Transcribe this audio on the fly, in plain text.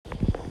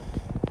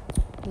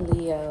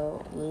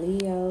Leo,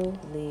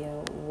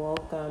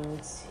 welcome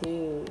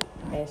to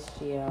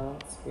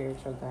SGL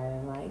Spiritual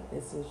Guiding Light.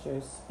 This is your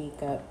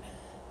speak up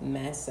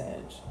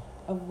message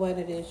of what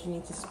it is you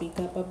need to speak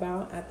up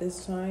about at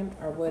this time,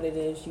 or what it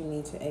is you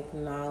need to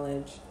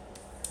acknowledge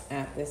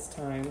at this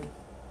time.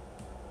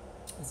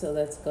 So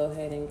let's go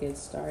ahead and get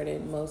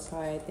started. Most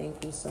High,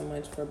 thank you so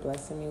much for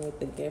blessing me with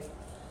the gift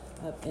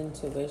of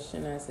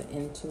intuition as an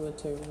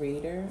intuitive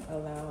reader.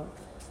 Allow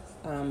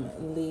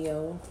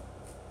Leo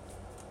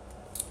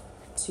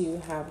to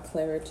have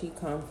clarity,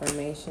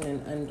 confirmation,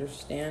 and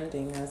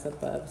understanding as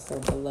above, so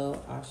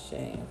below.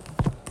 Ashe.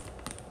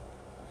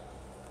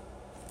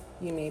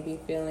 You may be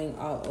feeling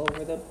all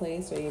over the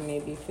place, or you may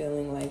be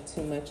feeling like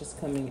too much is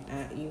coming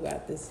at you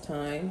at this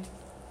time,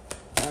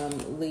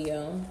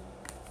 Leo.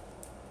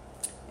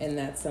 And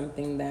that's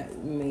something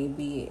that may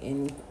be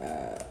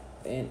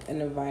an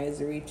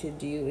advisory to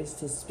do, is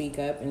to speak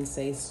up and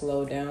say,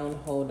 slow down,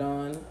 hold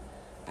on.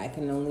 I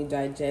can only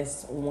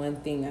digest one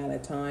thing at a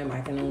time.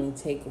 I can only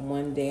take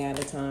one day at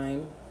a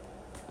time.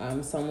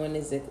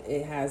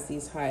 It has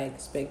these high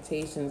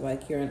expectations,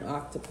 like you're an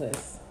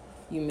octopus.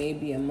 You may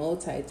be a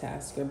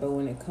multitasker, but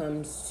when it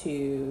comes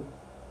to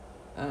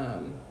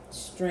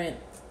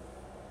strength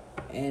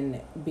and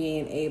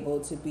being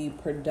able to be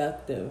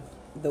productive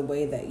the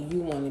way that you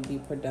want to be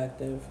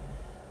productive,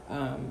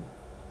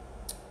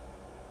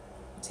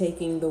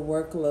 taking the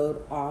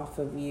workload off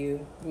of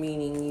you,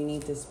 meaning you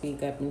need to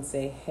speak up and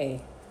say,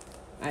 hey,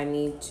 I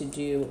need to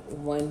do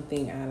one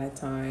thing at a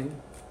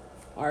time.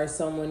 Or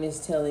someone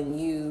is telling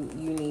you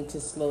need to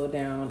slow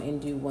down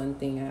and do one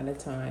thing at a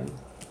time,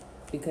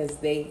 because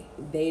they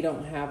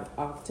don't have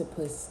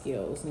octopus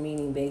skills,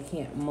 meaning they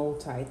can't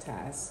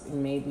multitask.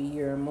 And maybe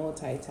you're a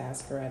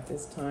multitasker at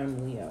this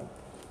time, Leo,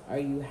 or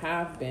you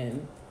have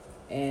been,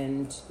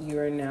 and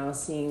you're now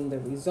seeing the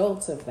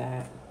results of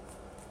that,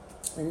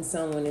 and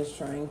someone is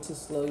trying to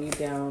slow you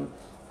down,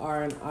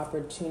 or an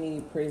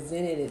opportunity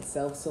presented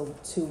itself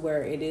to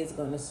where it is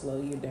going to slow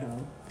you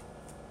down.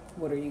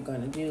 What are you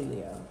going to do,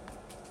 Leo?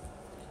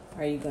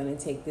 Are you going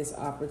to take this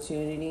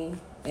opportunity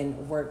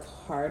and work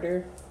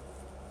harder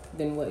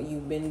than what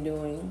you've been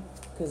doing?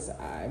 Because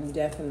I'm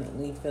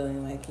definitely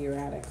feeling like you're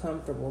at a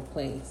comfortable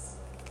place.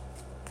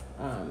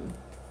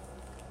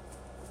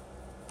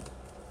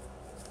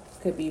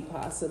 Could be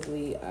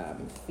possibly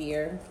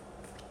fear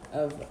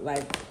of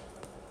like,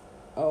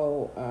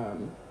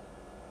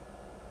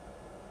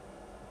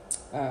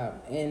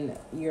 and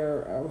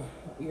your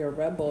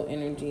rebel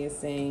energy is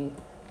saying,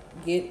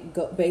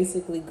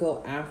 basically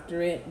go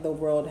after it. The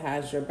world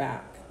has your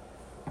back.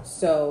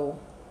 So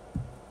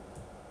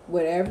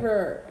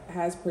whatever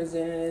has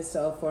presented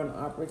itself for an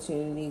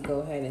opportunity, go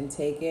ahead and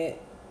take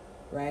it,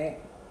 right?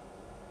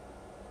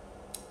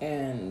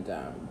 And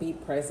be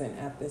present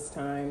at this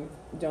time.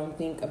 Don't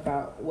think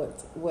about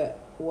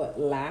what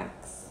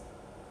lacks.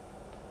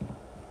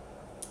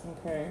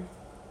 Okay,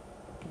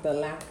 the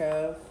lack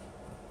of.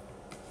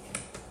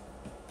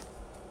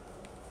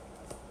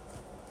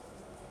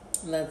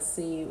 Let's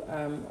see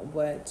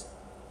what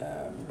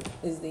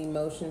is the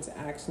emotions,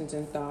 actions,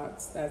 and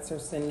thoughts that are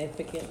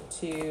significant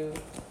to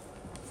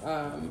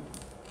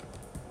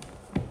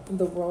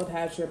the world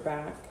has your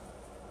back.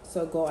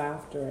 So go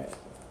after it.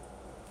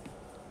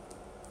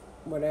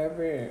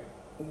 Whatever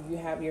you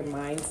have your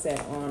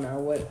mindset on, or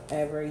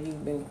whatever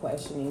you've been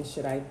questioning.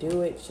 Should I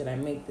do it? Should I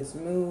make this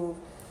move?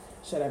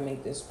 Should I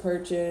make this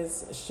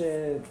purchase?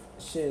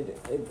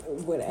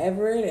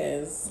 Whatever it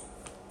is,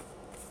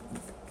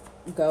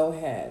 go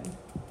ahead.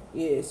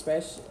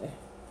 Especially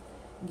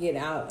get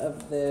out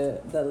of the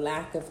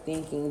lack of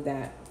thinking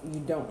that you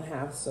don't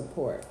have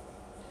support.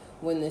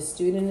 When the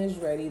student is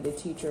ready, the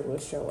teacher will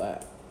show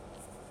up.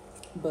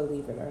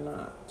 Believe it or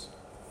not.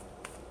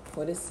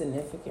 What is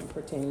significant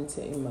pertaining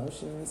to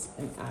emotions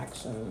and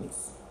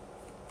actions?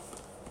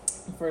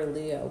 For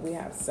Leo, we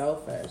have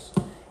selfish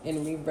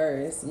in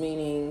reverse,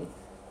 meaning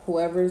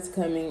whoever's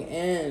coming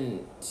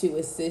in to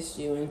assist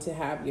you and to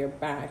have your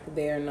back,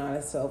 they are not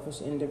a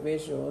selfish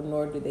individual,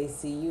 nor do they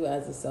see you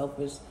as a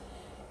selfish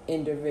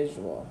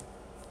individual.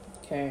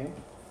 Okay.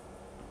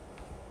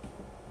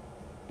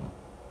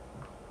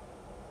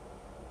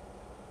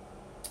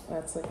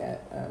 Let's look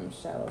at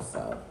shadow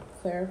self.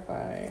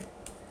 Clarify.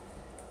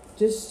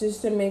 Just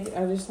to make,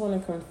 I just want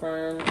to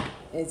confirm,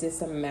 is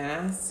this a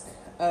mask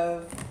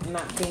of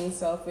not being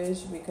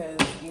selfish? Because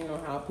you know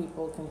how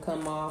people can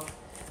come off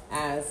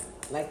as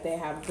like they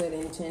have good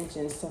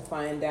intentions, to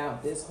find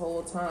out this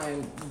whole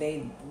time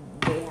they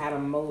had a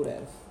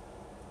motive.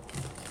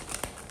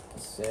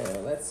 So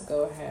let's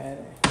go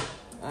ahead.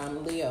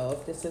 Leo,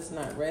 if this does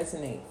not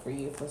resonate for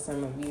you, for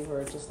some of you who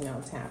are just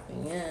now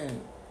tapping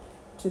in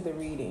to the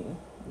reading,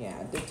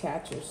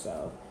 detach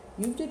yourself.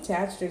 You've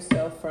detached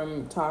yourself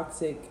from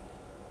toxic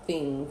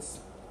things,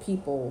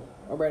 people,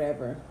 or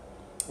whatever.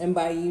 And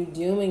by you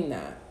doing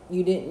that,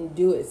 you didn't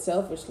do it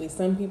selfishly.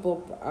 Some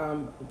people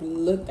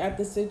looked at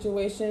the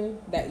situation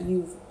that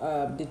you've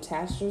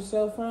detached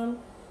yourself from.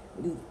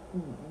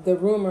 The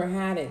rumor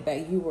had it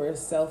that you were a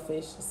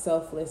selfish,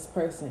 selfless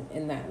person,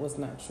 and that was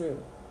not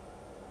true.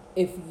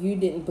 if you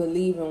didn't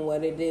believe in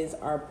what it is,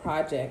 our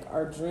project,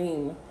 our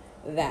dream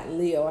that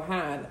Leo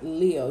had,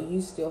 Leo,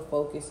 you still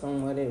focused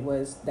on what it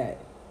was that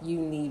you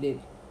needed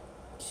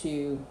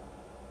to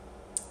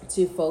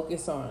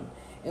focus on.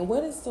 And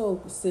what is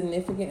so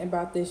significant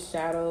about this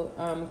shadow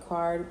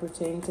card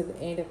pertaining to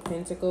the Eight of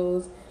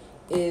Pentacles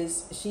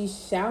is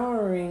she's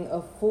showering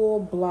a full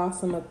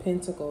blossom of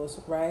pentacles,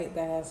 right?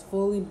 That has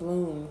fully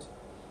bloomed,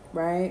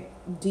 right?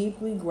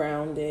 Deeply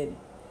grounded.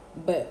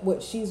 But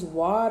what she's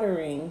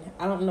watering,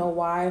 I don't know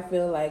why I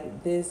feel like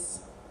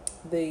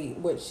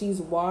what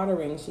she's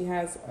watering, she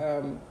has,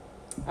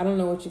 I don't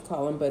know what you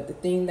call them, but the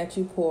thing that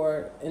you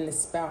pour in the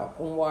spout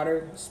and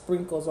water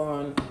sprinkles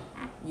on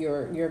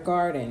your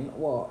garden.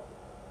 Well,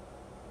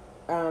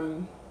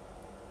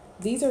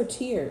 these are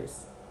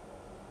tears.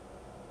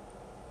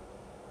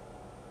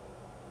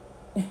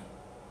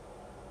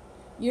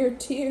 Your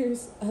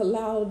tears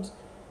allowed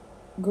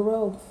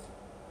growth.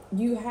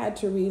 You had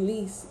to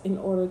release in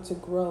order to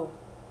grow.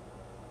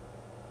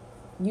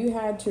 You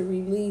had to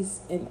release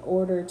in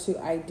order to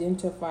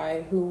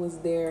identify who was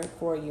there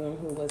for you and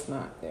who was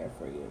not there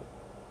for you.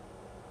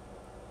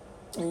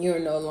 And you're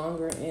no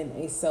longer in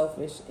a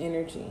selfish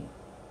energy.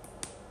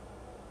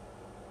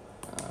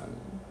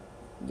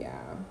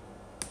 Yeah.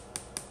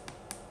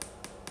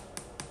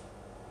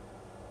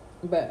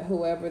 But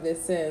whoever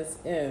this is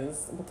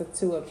with the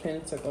Two of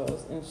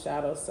Pentacles and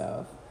Shadow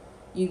Self,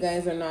 you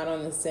guys are not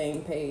on the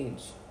same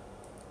page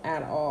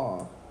at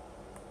all.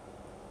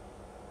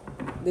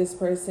 This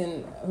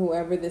person,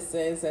 whoever this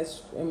is,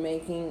 that's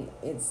making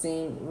it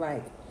seem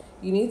like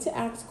you need to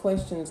ask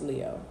questions,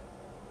 Leo.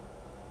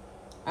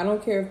 I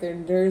don't care if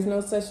there's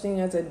no such thing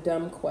as a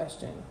dumb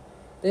question.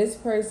 This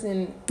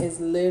person is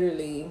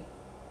literally,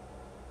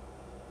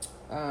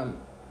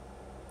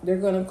 they're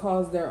going to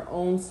cause their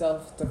own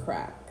self to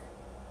crack.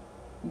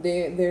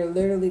 They're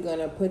literally going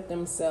to put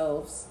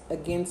themselves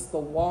against the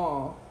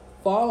wall,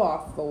 fall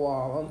off the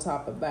wall on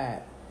top of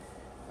that.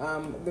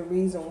 The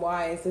reason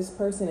why is this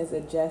person is a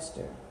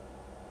jester.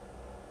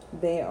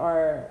 They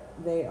are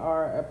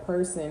a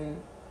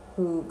person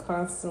who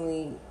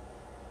constantly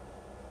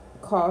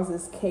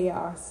causes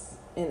chaos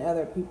in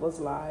other people's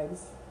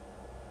lives.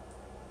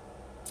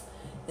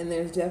 And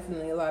there's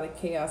definitely a lot of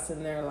chaos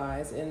in their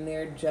lives, and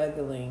they're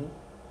juggling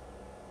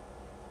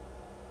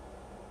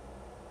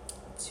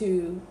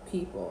two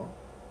people.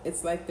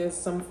 It's like there's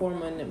some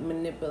form of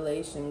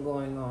manipulation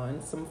going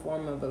on, some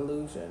form of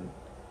illusion.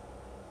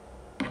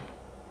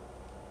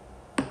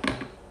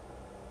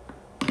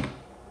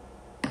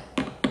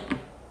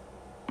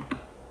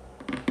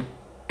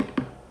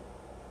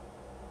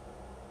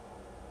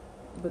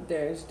 But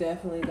there's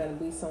definitely going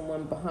to be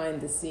someone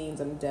behind the scenes.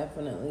 I'm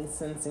definitely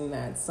sensing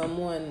that.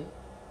 Someone,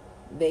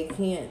 they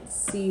can't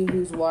see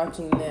who's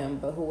watching them,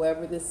 but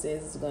whoever this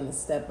is going to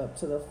step up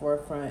to the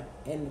forefront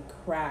and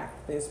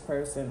crack this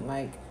person.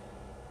 Like,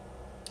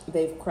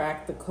 they've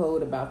cracked the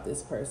code about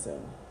this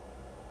person.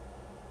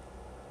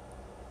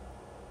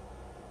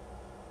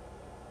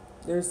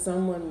 There's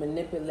someone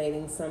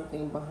manipulating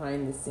something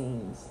behind the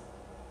scenes.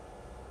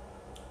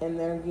 And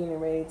they're getting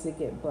ready to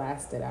get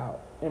blasted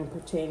out. And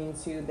pertaining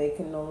to, they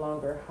can no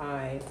longer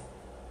hide.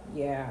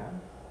 Yeah.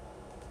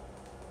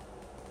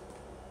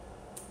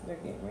 They're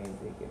getting ready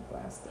to get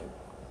blasted.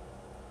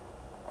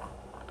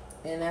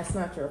 And that's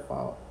not your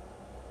fault.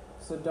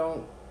 So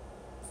don't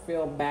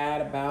feel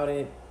bad about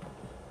it.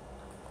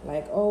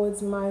 Like, oh,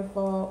 it's my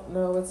fault.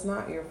 No, it's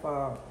not your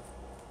fault.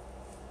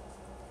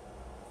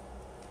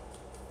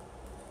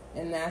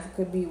 And that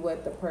could be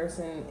what the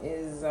person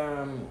is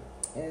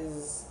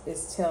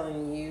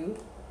telling you,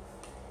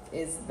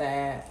 is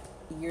that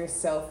you're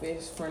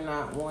selfish for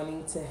not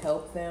wanting to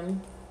help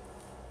them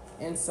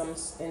in some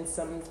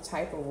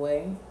type of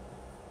way.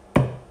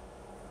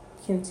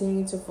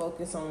 Continue to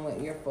focus on what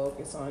you're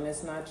focused on.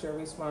 It's not your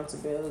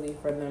responsibility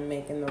for them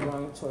making the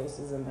wrong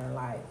choices in their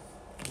life.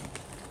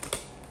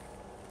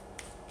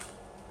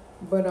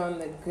 But on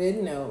the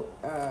good note,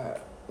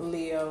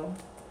 Leo,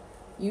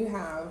 you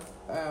have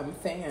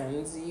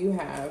fans. You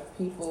have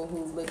people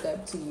who look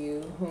up to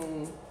you,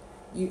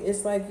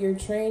 it's like you're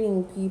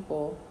training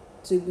people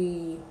to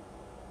be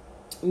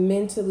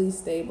mentally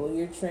stable.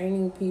 You're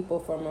training people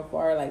from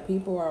afar. Like,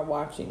 people are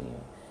watching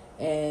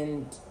you,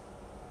 and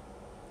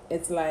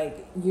it's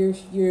like you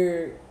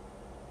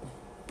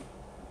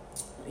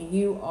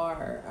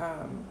are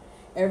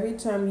every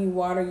time you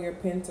water your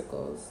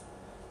pentacles,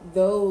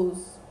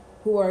 those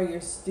who are your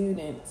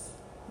students,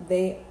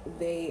 their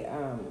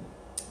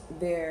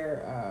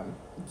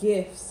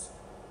gifts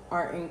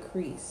are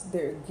increased.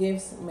 Their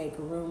gifts make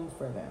room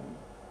for them.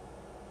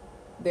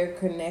 They're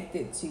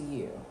connected to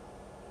you.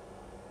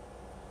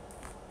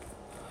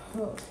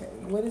 Okay,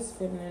 what is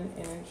feminine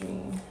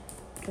energy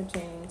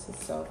pertaining to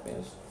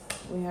selfish?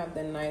 We have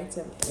the Knight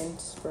of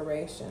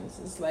Inspirations.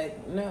 It's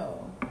like,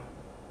 no.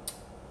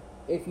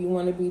 If you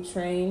want to be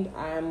trained,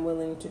 I'm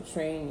willing to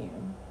train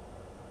you.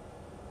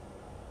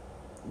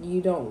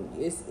 You don't,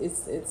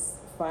 it's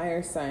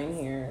fire sign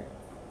here.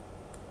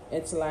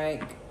 It's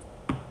like,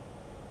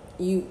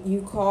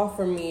 you call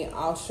for me,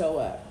 I'll show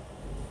up.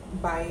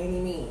 by any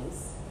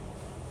means.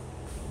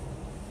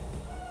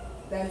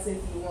 That's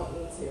if you want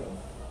me to.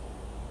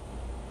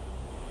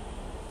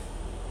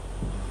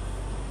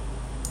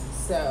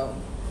 So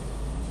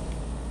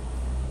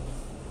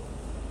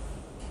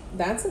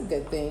that's a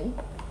good thing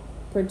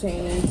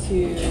pertaining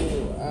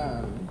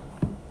to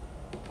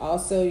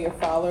also your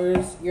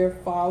followers. Your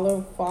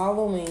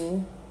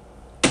following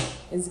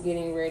is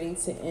getting ready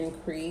to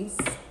increase.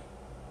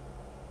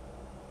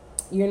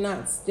 You're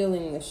not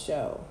stealing the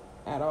show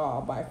at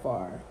all, by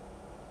far.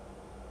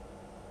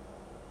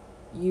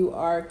 You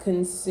are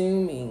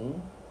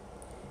consuming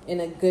in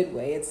a good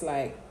way. It's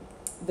like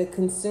the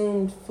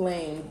consumed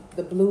flame,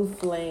 the blue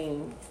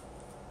flame,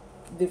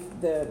 the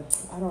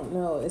I don't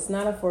know, it's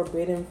not a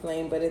forbidden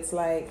flame, but it's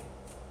like,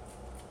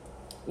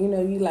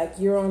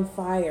 you're on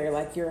fire,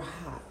 like you're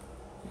hot,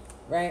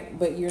 right?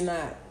 But you're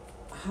not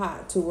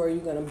hot to where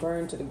you're gonna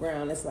burn to the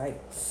ground. It's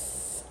like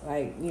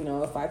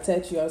if I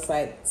touch you, it's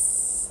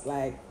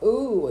like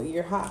ooh,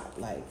 you're hot.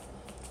 Like,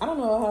 I don't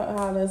know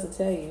how else to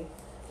tell you,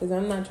 because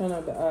I'm not trying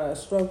to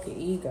stroke your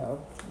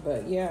ego,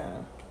 but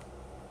yeah.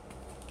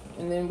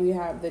 And then we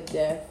have the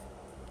death,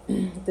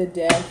 the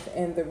death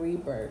and the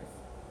rebirth.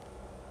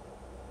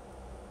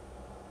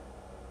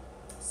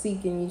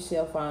 Seek and ye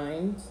shall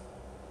find.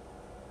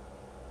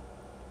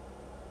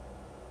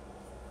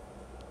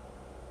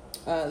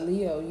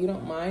 Leo, you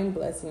don't mind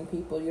blessing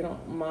people. You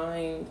don't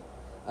mind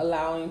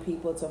allowing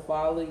people to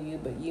follow you,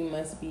 but you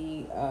must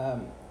be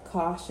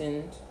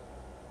cautioned.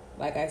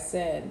 Like I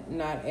said,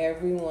 not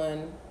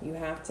everyone, you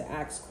have to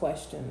ask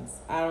questions.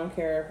 I don't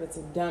care if it's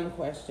a dumb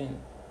question.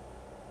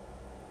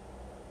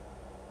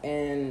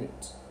 And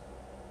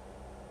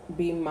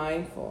be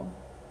mindful.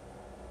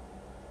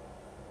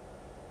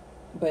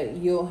 But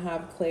you'll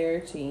have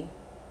clarity.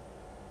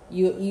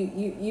 You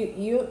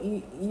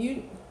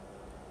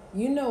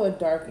know a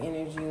dark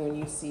energy when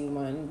you see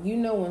one. You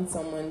know when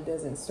someone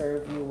doesn't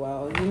serve you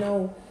well.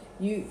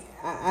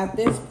 At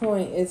this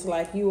point, it's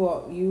like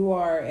you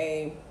are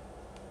a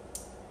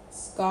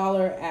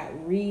scholar at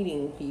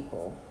reading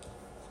people.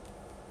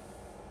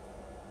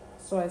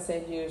 So I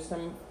said you're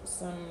some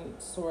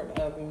sort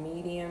of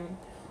medium,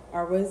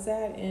 or was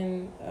that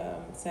in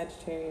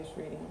Sagittarius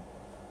reading?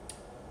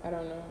 I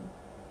don't know.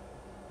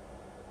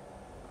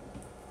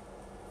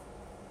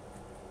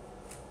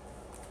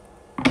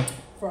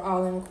 For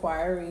all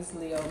inquiries,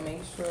 Leo,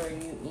 make sure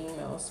you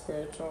email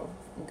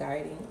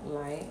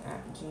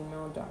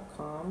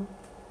spiritualguidinglight@gmail.com.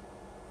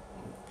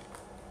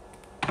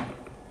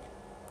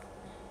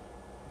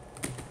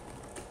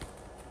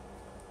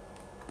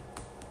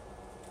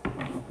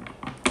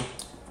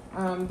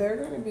 There are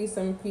going to be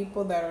some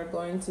people that are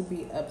going to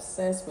be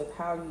obsessed with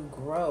how you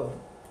grow,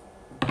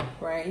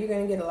 right? You're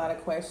going to get a lot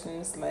of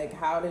questions like,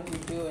 how did you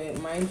do it?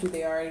 Mind you,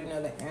 they already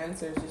know the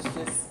answers. It's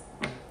just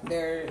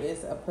there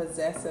is a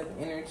possessive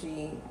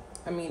energy,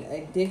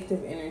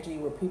 addictive energy,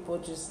 where people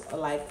just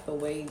like the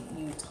way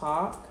you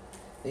talk.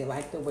 They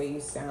like the way you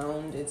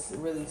sound. It's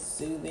really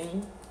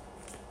soothing.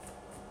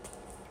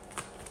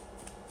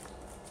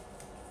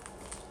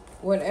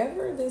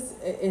 Whatever this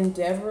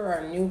endeavor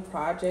or new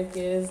project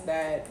is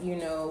that,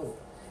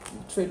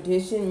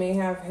 tradition may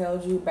have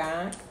held you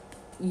back.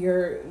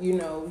 Your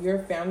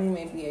family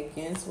may be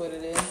against what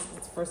it is.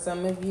 For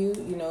some of you,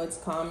 it's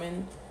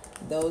common.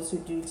 Those who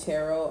do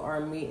tarot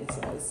it's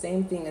the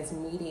same thing as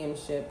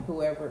mediumship.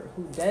 Who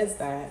does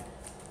that,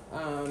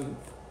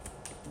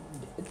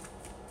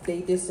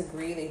 they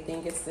disagree. They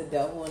think it's the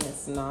devil, and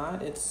it's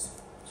not. It's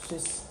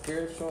just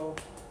spiritual,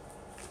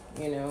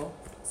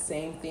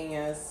 Same thing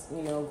as,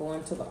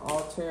 going to the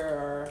altar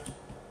or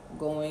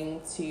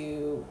going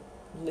to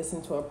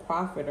listen to a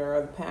prophet or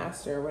a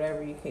pastor, or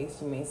whatever case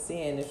you may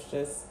see. And it's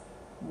just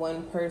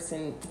one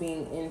person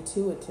being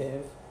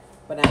intuitive,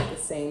 but at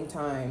the same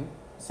time,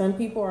 some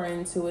people are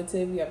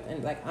intuitive.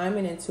 I'm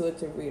an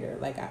intuitive reader.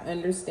 Like, I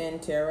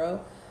understand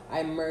tarot.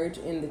 I merge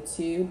in the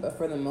two, but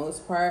for the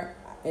most part,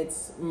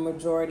 it's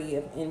majority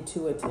of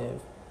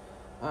intuitive.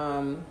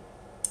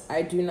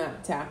 I do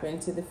not tap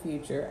into the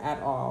future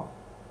at all.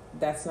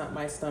 That's not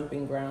my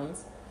stumping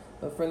grounds.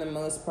 But for the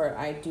most part,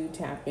 I do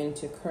tap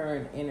into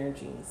current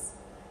energies.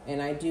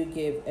 And I do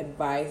give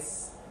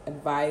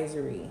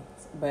advisory.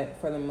 But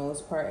for the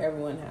most part,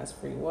 everyone has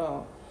free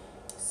will.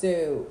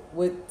 So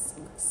what's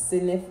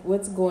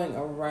going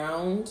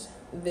around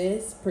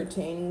this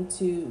pertaining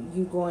to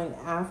you going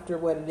after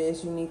what it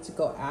is you need to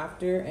go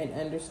after, and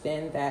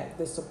understand that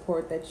the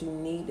support that you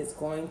need is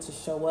going to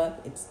show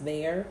up. It's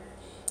there.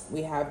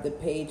 We have the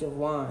Page of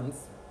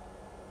Wands.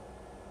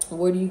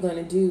 What are you going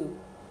to do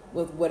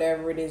with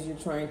whatever it is you're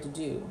trying to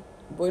do?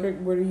 What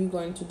are you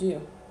going to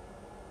do?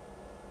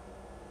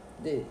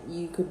 That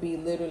you could be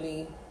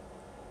literally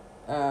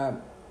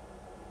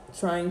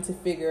trying to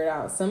figure it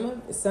out.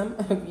 Some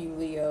of you,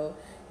 Leo,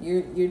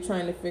 you're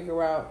trying to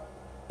figure out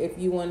if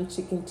you want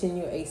to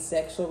continue a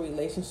sexual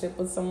relationship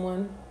with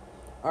someone,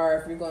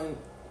 or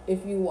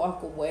if you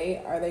walk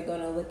away, are they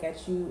going to look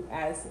at you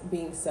as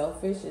being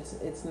selfish?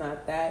 It's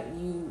not that.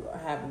 You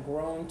have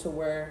grown to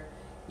where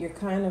you're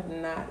kind of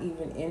not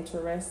even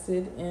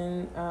interested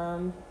in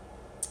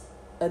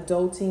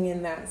adulting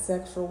in that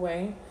sexual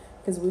way,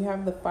 because we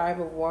have the Five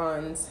of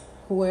Wands.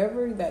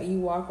 Whoever that you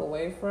walk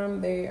away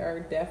from, they are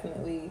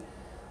definitely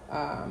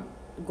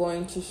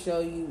going to show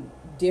you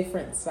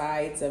different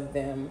sides of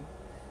them,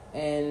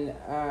 and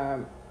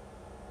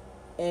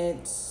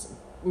it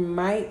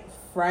might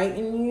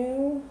frighten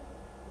you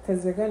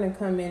because they're going to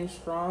come in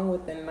strong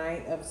with the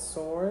Knight of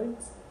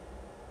Swords.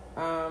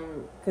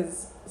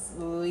 Because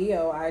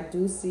Leo, I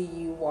do see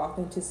you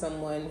walking to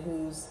someone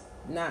who's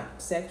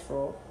not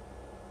sexual,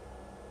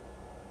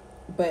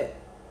 but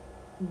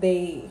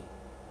they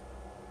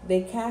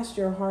cast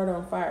your heart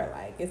on fire.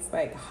 Like, it's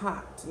like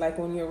hot. Like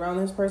when you're around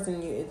this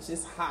person, it's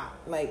just hot.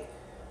 Like,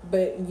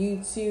 but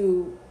you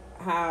two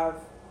have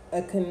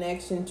a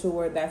connection to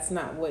where that's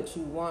not what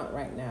you want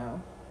right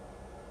now.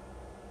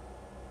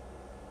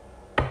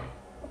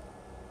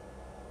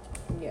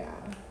 Yeah.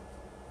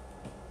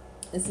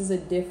 This is a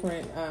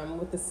different,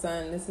 with the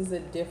sun, this is a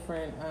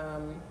different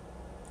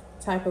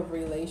type of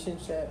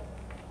relationship.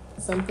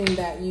 Something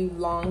that you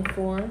long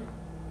for.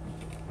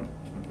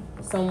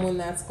 Someone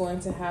that's going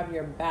to have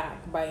your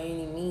back by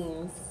any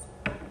means.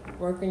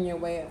 Working your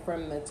way up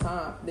from the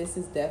top. This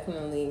is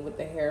definitely, with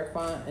the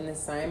Hierophant, an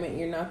assignment.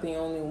 You're not the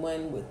only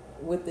one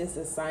with this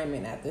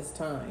assignment at this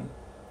time.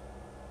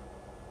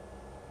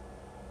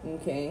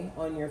 Okay?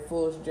 On your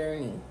fool's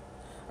journey.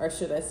 Or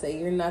should I say,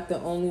 you're not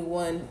the only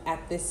one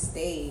at this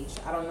stage.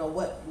 I don't know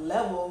what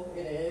level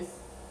it is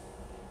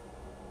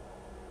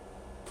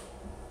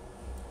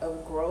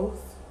of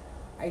growth.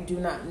 I do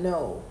not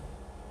know.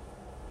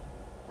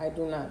 I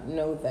do not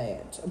know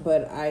that.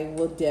 But I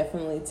will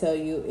definitely tell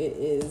you it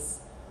is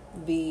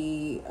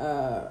the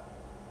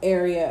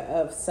area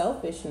of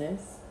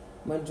selfishness.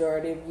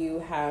 Majority of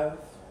you have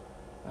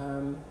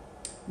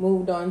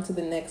moved on to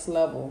the next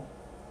level.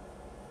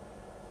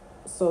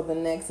 So the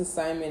next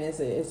assignment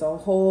is a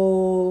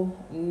whole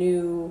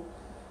new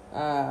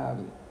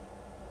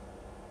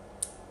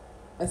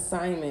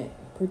assignment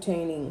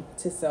pertaining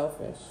to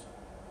selfish.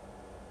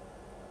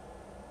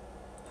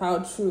 How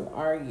true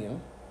are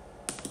you?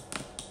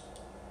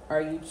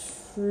 Are you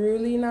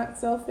truly not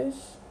selfish?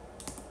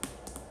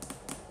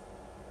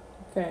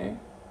 Okay.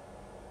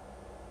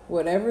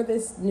 Whatever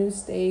this new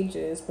stage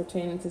is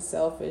pertaining to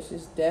selfish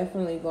is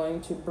definitely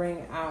going to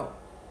bring out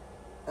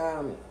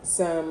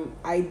some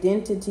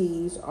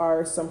identities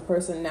or some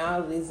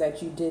personalities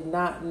that you did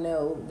not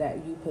know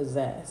that you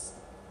possessed.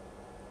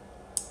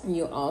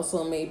 You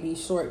also may be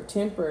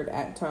short-tempered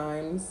at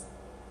times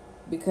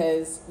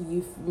because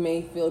you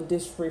may feel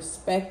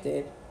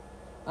disrespected.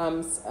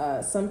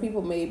 Some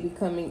people may be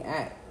coming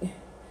at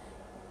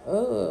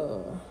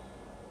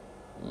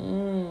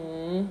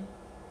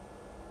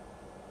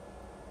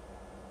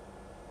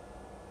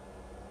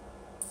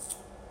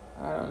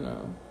I don't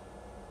know.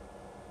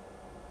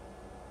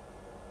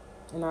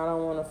 And I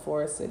don't want to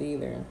force it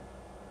either.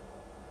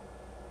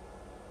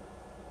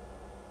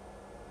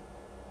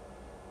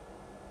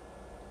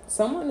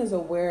 Someone is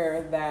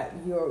aware that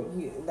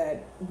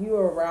you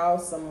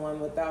arouse someone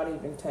without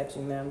even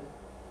touching them.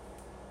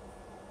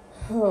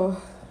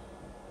 Oh.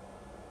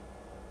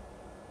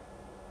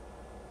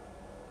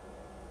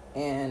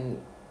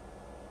 And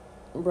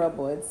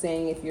Rebel, it's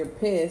saying if you're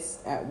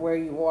pissed at where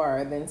you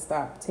are, then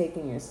stop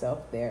taking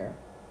yourself there.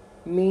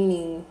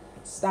 Meaning,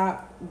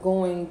 stop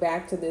going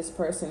back to this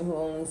person who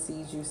only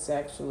sees you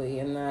sexually,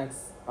 and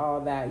that's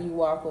all that. You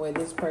walk away,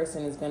 this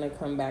person is going to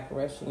come back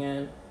rushing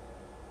in.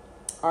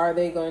 Are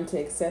they going to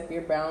accept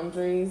your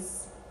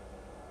boundaries?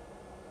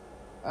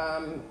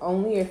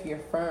 Only if you're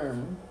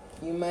firm.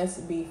 You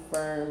must be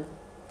firm.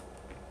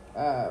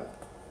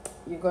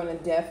 You're going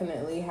to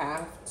definitely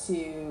have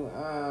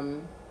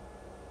to,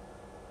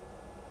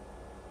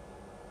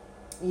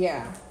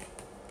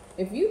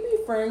 if you be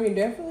firm, you're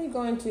definitely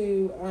going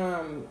to,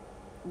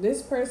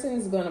 this person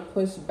is going to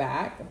push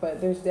back,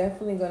 but there's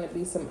definitely going to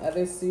be some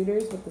other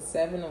suitors with the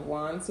Seven of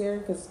Wands here,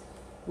 because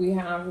we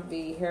have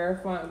the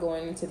Hierophant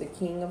going into the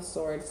King of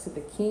Swords, to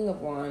the King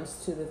of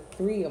Wands, to the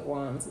Three of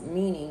Wands,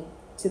 meaning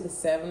to the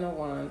Seven of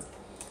Wands.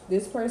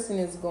 This person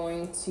is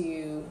going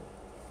to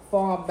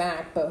fall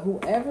back, but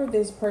whoever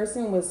this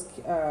person was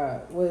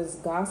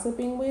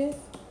gossiping with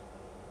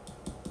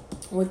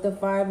the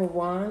Five of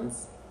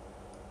Wands,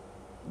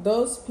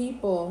 those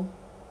people,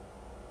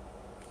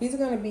 he's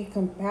going to be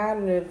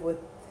competitive with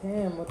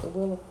him with the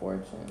Wheel of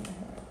Fortune.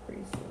 High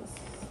Priestess.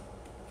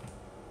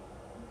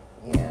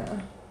 Yeah.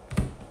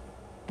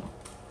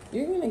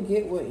 You're going to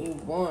get what you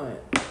want,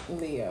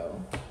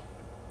 Leo.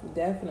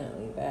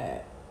 Definitely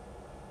that.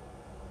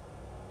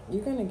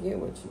 You're going to get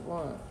what you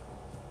want.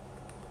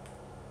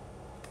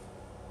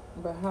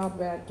 But how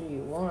bad do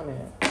you want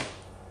it?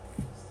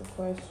 That's the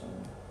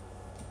question.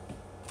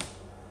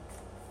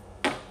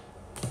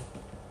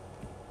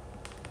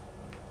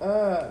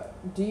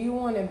 Do you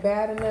want it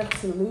bad enough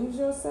to lose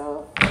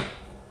yourself?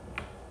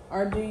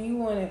 Or do you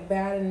want it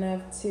bad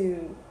enough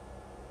to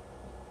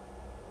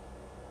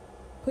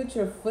put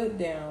your foot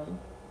down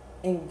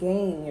and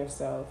gain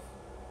yourself?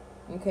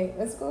 Okay,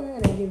 let's go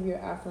ahead and give your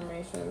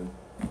affirmation,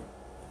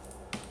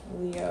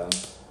 Leo.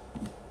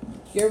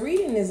 Your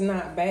reading is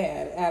not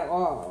bad at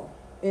all.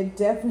 It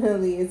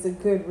definitely is a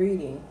good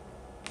reading.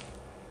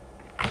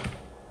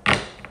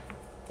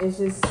 It's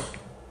just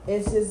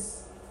it's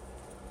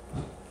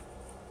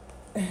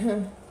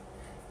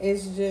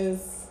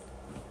just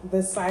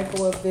the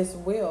cycle of this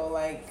wheel.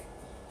 Like,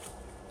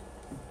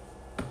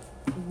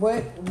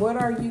 what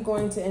are you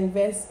going to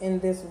invest in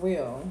this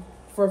wheel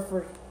for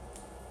free?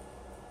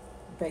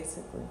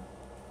 Basically,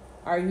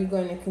 are you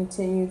going to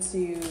continue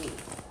to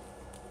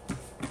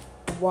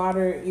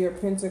water your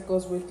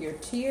pentacles with your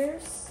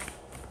tears?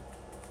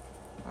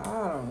 I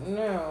don't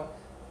know.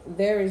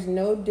 There is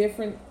no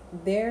difference.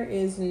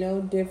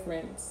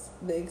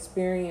 The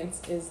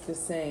experience is the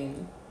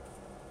same.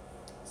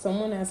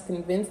 Someone has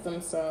convinced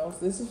themselves,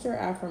 this is your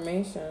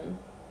affirmation,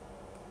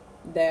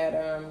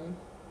 that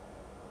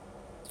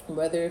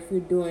whether if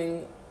you're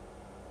doing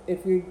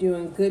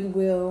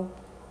goodwill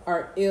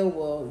or ill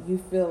will, you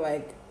feel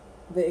like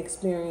the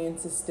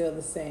experience is still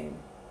the same.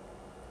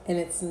 And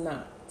it's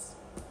not.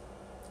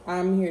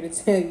 I'm here to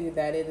tell you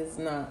that it is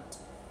not.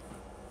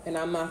 And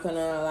I'm not going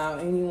to allow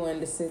anyone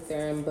to sit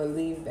there and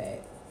believe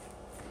that.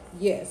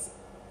 Yes,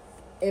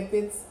 if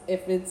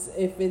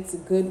it's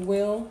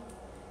goodwill,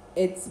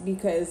 it's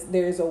because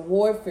there's a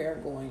warfare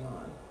going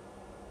on.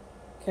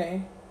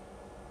 Okay?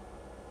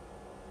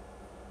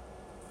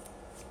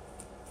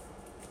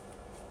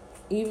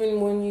 Even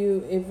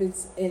if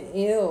it's an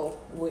ill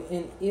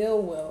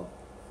will,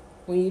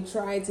 when you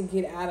try to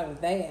get out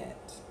of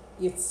that,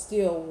 it's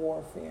still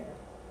warfare.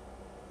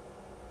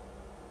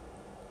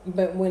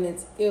 But when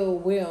it's ill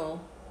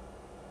will,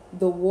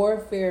 the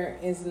warfare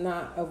is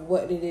not of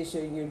what it is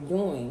you're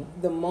doing.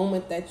 The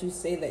moment that you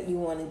say that you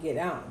want to get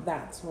out,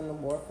 that's when the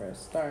warfare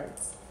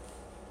starts.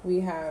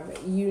 We have,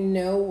 you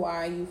know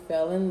why you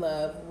fell in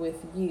love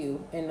with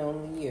you and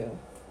only you.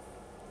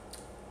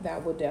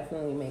 That would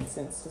definitely make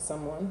sense to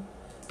someone.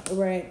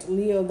 Right,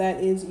 Leo,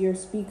 that is your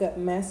speak up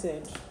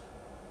message.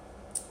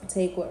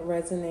 Take what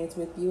resonates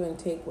with you and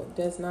take what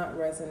does not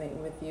resonate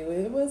with you.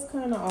 It was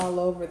kind of all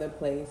over the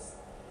place,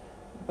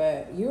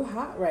 but you're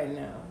hot right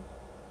now.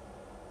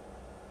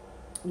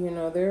 You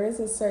know, there is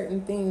a certain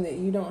thing that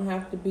you don't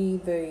have to be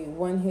the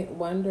one-hit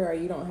wonder, or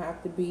you don't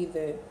have to be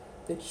the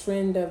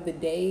trend of the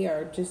day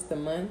or just the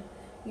month.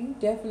 You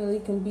definitely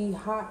can be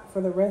hot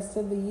for the rest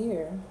of the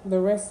year, the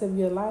rest of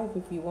your life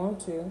if you want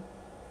to.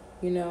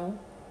 You know,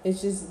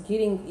 it's just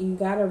you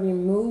got to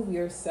remove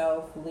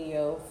yourself,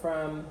 Leo,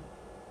 from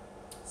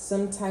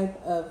some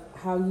type of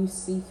how you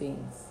see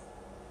things.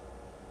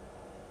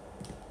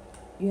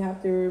 You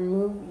have to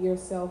remove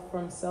yourself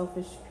from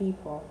selfish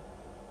people.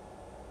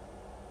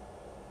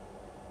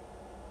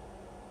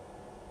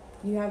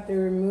 You have to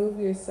remove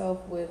yourself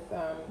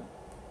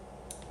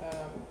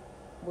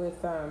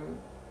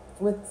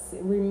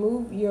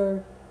remove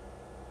your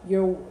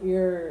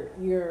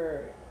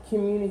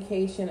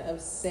communication of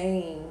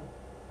saying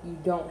you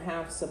don't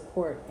have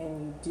support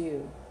and you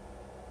do.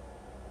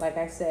 Like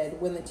I said,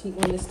 when the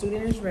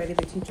student is ready,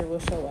 the teacher will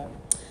show up.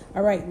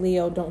 All right,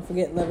 Leo, don't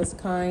forget, love is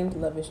kind,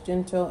 love is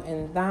gentle,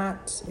 and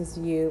that is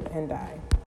you and I.